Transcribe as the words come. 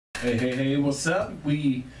Hey, what's up?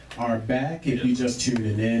 We are back. If you just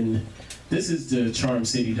tuning in, this is the Charm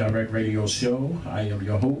City Direct Radio Show. I am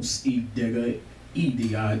your host, E Digger,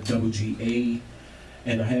 EDIGGA,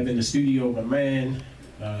 and I have in the studio my man,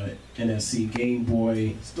 Nsc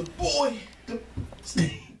Gameboy. It's the boy.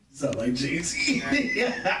 Sound like Jay-Z.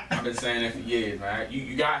 I've been saying that for years, man.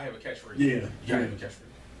 You gotta have a catchphrase. Yeah. You gotta have a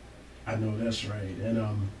catchphrase. I know that's right.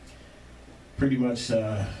 And pretty much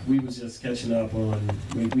we was just catching up on,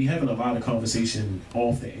 we having a lot of conversation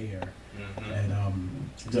off the air. And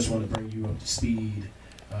just want to bring you up to speed.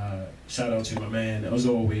 Shout out to my man, as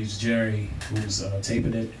always, Jerry, who's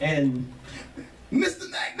taping it, and Mr.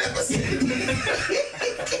 Magnificent.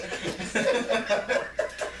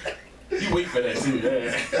 You wait for that too,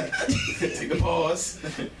 yeah. Take the pause.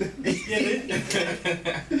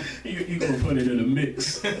 You gonna put it in a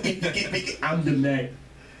mix. I'm the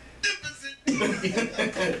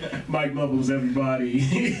Mike Mumbles, everybody.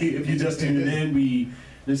 If you're just tuning in,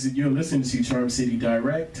 you're listening to Charm City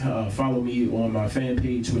Direct. Follow me on my fan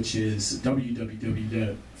page, which is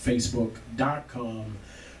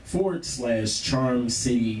www.facebook.com/Charm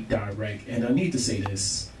City Direct. And I need to say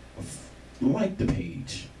this: like the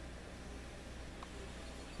page.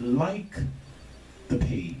 Like the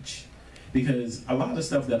page, because a lot of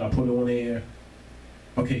stuff that I put on there,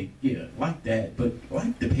 okay, yeah, like that, but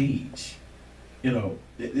like the page. You know,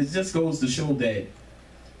 it just goes to show that,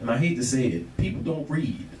 and I hate to say it, people don't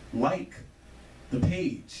read. Like the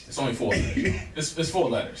page. It's only 4 letters. It's 4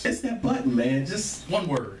 letters. It's that button, man. Just one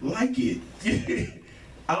word. Like it.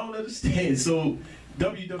 I don't understand. So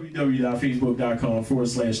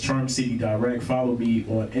www.facebook.com/Charm City Direct. Follow me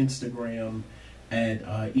on Instagram at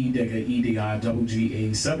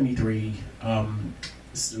EDIGGA73.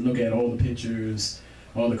 Look at all the pictures,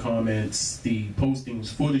 all the comments, the postings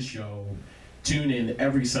for the show. Tune in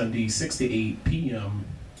every Sunday, 6 to 8 p.m.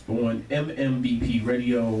 on MMBP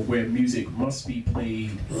Radio, where music must be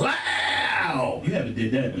played loud. You haven't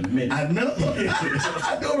did that in a minute. I know.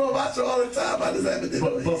 I don't know about you all the time. I just haven't did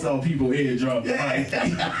it. Bust all people eardrums.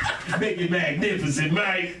 Yeah. Make it magnificent,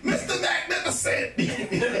 Mike. Mr. Magnificent.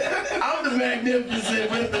 I'm the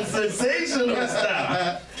magnificent with the sensational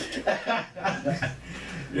stuff.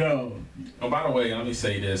 Yo. Oh, by the way, let me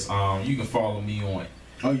say this. You can follow me on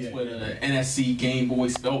Twitter, Nsc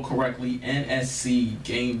Gameboy, spelled correctly, Nsc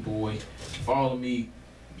Gameboy. Follow me.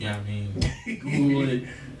 You know what I mean? Google it,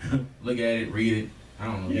 look at it, read it. I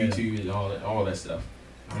don't know, YouTube it, all that stuff.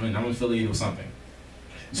 I mean, I'm affiliated with something.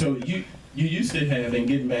 So you used to have, and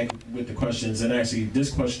getting back with the questions, and actually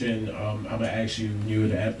this question, I'm gonna ask you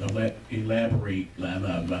to elaborate on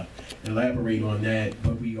that.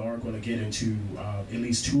 But we are going to get into at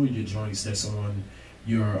least 2 of your joints that's on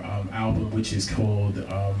your album, which is called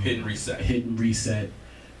Hidden Reset. Hidden Reset.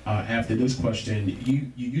 After this question,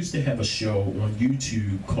 you used to have a show on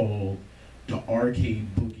YouTube called the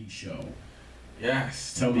Arcade Boogie Show.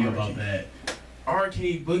 Yes. Tell me about that.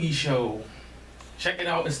 Arcade Boogie Show. Check it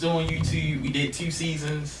out. It's still on YouTube. We did 2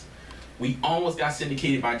 seasons. We almost got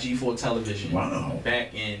syndicated by G4 Television. Wow.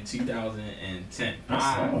 Back in 2010. That's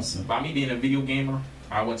awesome. By me being a video gamer,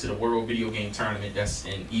 I went to the World Video Game Tournament. That's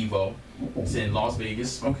in Evo. It's in Las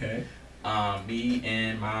Vegas. Okay. Me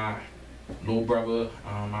and my little brother,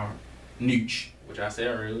 my Nooch, which I said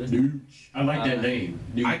earlier. Nooch. I like that name.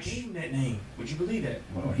 Nooch. I gave him that name. Would you believe that?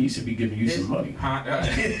 Well, he should be giving you some money.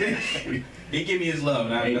 He give me his love.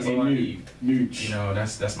 That's all I need. Nooch. You know,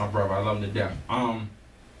 that's my brother. I love him to death.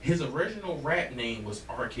 His original rap name was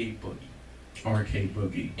Arcade Boogie. Arcade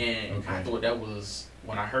Boogie. And I thought that was,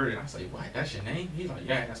 when I heard it, I was like, what? That's your name? He's like,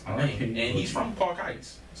 yeah, that's my name. And Boogie. He's from Park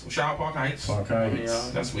Heights. So shout out Park Heights. Park Heights. I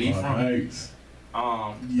mean, that's where he's from. Heights.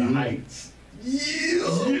 The Heights.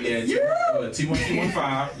 Yeah,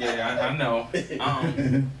 21215. Yeah, I know.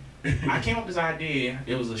 I came up with this idea.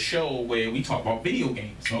 It was a show where we talk about video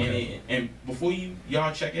games. Okay. And before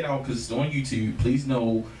y'all check it out, because it's on YouTube, please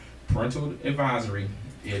know parental advisory.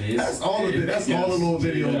 It is. That's all the little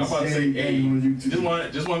videos. I'm about to say, on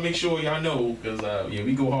YouTube. just want to make sure y'all know, because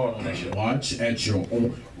we go hard on that show. Watch at your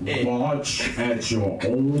own. Watch at your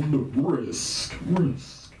own risk. And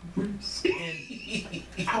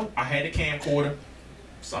I had a camcorder,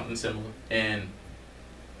 something similar, and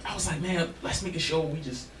I was like, man, let's make a show where we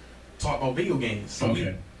just talk about video games. So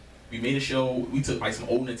we made a show. We took like some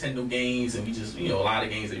old Nintendo games, and we just, a lot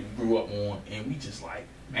of games that we grew up on, and we just like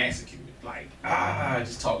massacred it. Like,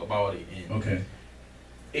 just talk about it. And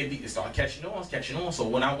it started catching on. So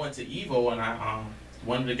when I went to Evo, and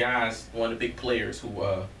one of the big players who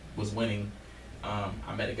was winning,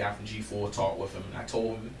 I met a guy from G4, talked with him, and I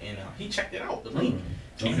told him, and he checked it out, the link.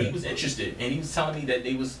 And he was interested, and he was telling me that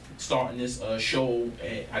they was starting this show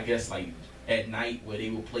at, I guess, like at night, where they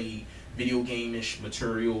would play video game-ish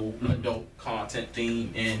material, adult content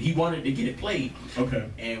theme, and he wanted to get it played. Okay.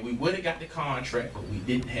 And we would have got the contract, but we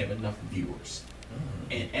didn't have enough viewers.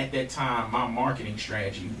 And at that time, my marketing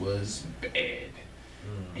strategy was bad.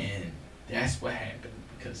 And that's what happened.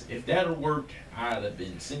 Because if that had worked, I'd have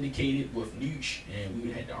been syndicated with Nooch, and we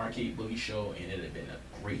would have had the Arcade Boogie Show, and it would have been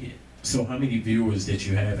a great hit. So how many viewers did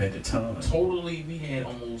you have at the time? Totally, we had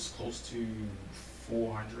almost close to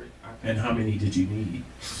 400. I think. And how many did you need?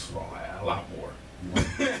 Well, a lot more.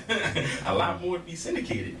 A lot more to be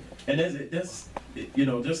syndicated. And that's you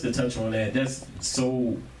know, just to touch on that, that's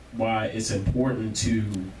so why it's important to,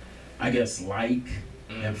 I guess, like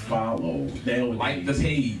and follow. Like the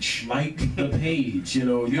page. Like the page, you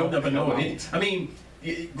know, you'll never know. I mean,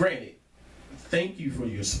 granted, thank you for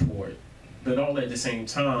your support, but all at the same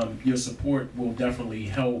time, your support will definitely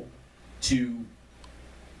help to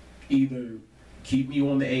either keep me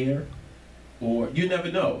on the air, or you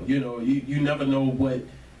never know. You know, you never know what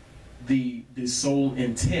the sole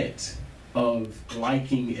intent of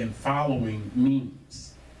liking and following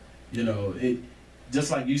means. You know, it just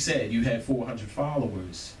like you said, you had 400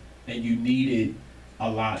 followers and you needed a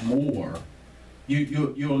lot more.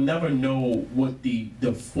 You'll never know what the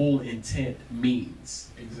full intent means.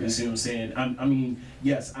 Exactly. You see what I'm saying? I mean,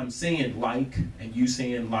 yes, I'm saying like, and you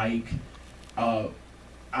saying like.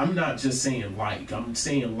 I'm not just saying like, I'm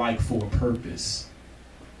saying like for a purpose.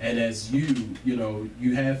 And as you know,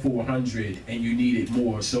 you had 400 and you needed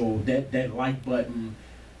more. So that like button,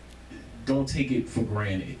 don't take it for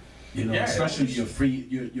granted. You know, especially your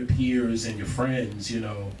peers and your friends, you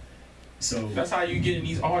know. So that's how you getting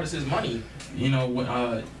these artists money. You know, when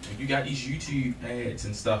you got these YouTube ads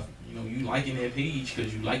and stuff, you know, you liking their page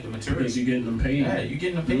because you like the material. Because you're getting them paid. Yeah, you're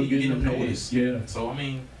getting them paid. You're getting them noticed. Yeah. So I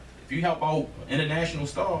mean, if you help out an international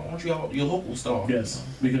star, why don't you help out your local star? Yes,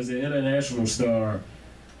 because the international star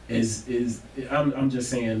is I'm just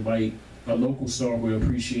saying, like, a local star will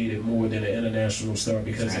appreciate it more than an international star,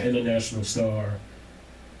 because the international star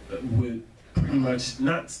would pretty much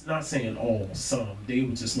not saying all, some, they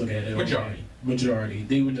would just look at it majority.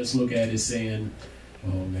 They would just look at it saying,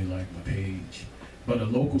 oh, they like my page. But a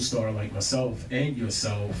local star like myself and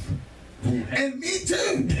yourself, and me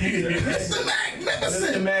too, Mr.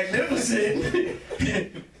 Magnificent,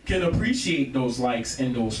 can appreciate those likes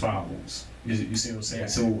and those follows. You see what I'm saying?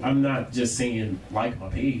 So I'm not just saying like my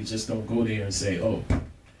page, just don't go there and say, oh,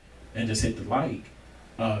 and just hit the like.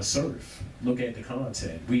 Surf, look at the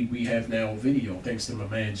content. We have now video, thanks to my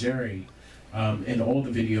man Jerry, and all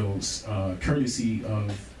the videos courtesy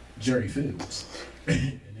of Jerry Fields.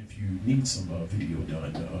 And if you need some video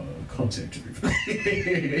done, contact Jerry.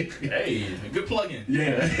 Hey, good plug-in.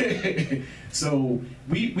 Yeah. So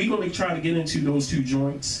we gonna try to get into those two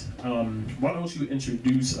joints. Why don't you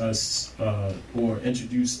introduce us, or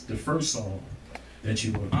introduce the first song that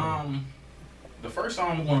you want to play? The first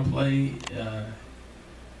song I'm gonna play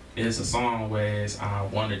is a song where I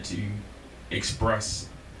wanted to express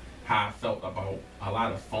how I felt about a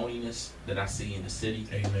lot of phoniness that I see in the city.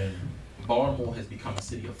 Amen. Baltimore has become a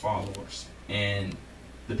city of followers, and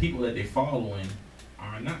the people that they're following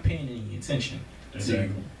are not paying any attention to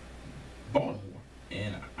Baltimore.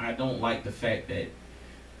 And I don't like the fact that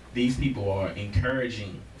these people are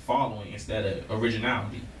encouraging following instead of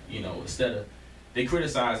originality. You know, instead of they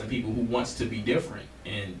criticizing people who wants to be different,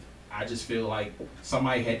 and I just feel like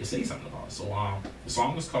somebody had to say something about it. So the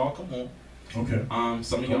song is called "Come On." Okay.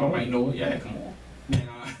 Some of y'all might know it. Yeah, come on.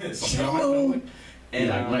 And some of y'all might know it.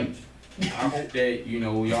 And I hope that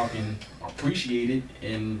y'all can appreciate it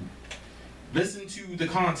and listen to the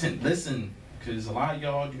content. Listen, because a lot of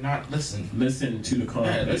y'all do not listen. Listen to the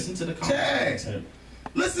content. Yeah, listen to the content.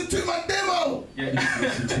 Listen to my demo! Yeah.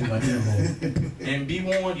 Listen to my demo. And be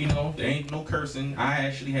warned, there ain't no cursing. I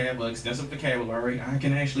actually have an extensive vocabulary. I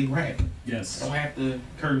can actually rap. Yes. I don't have to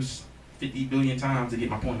curse 50 billion times to get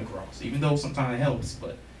my point across, even though sometimes it helps,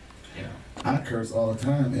 but, I curse all the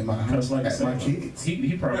time in my house like at my kids.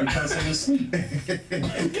 He probably cussing in his sleep.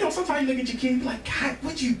 Sometimes you look at your kid like, God,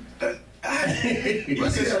 what you...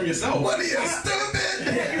 Listen to yourself. What are you, stupid?